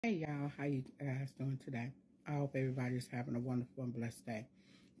Hey y'all, how you guys doing today? I hope everybody's having a wonderful and blessed day.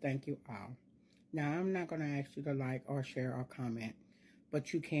 Thank you all. Now, I'm not going to ask you to like or share or comment,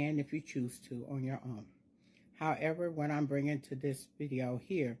 but you can if you choose to on your own. However, what I'm bringing to this video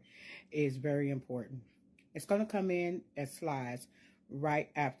here is very important. It's going to come in as slides right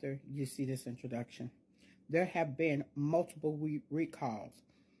after you see this introduction. There have been multiple recalls,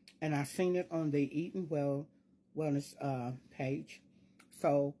 and I've seen it on the Eating Well Wellness page.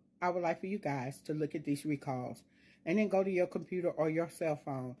 So I would like for you guys to look at these recalls and then go to your computer or your cell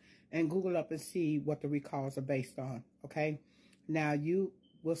phone and Google up and see what the recalls are based on, okay? Now, you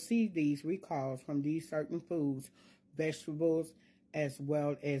will see these recalls from these certain foods, vegetables, as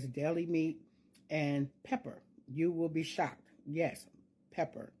well as deli meat and pepper. You will be shocked. Yes,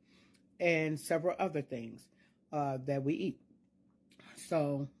 pepper. And several other things that we eat.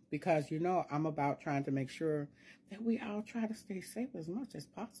 So, because, I'm about trying to make sure that we all try to stay safe as much as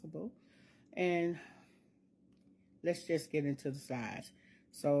possible. And let's just get into the slides.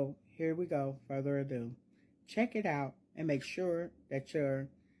 So, here we go. Further ado. Check it out and make sure that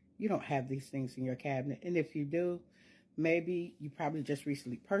you don't have these things in your cabinet. And if you do, maybe you probably just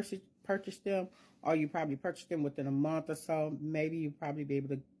recently purchased them, or you probably purchased them within a month or so. Maybe you'll probably be able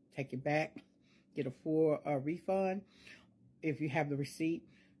to take it back, get a full refund if you have the receipt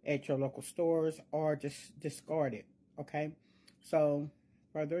at your local stores, or just discard it, okay? So,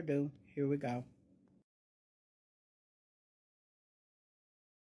 further ado, here we go.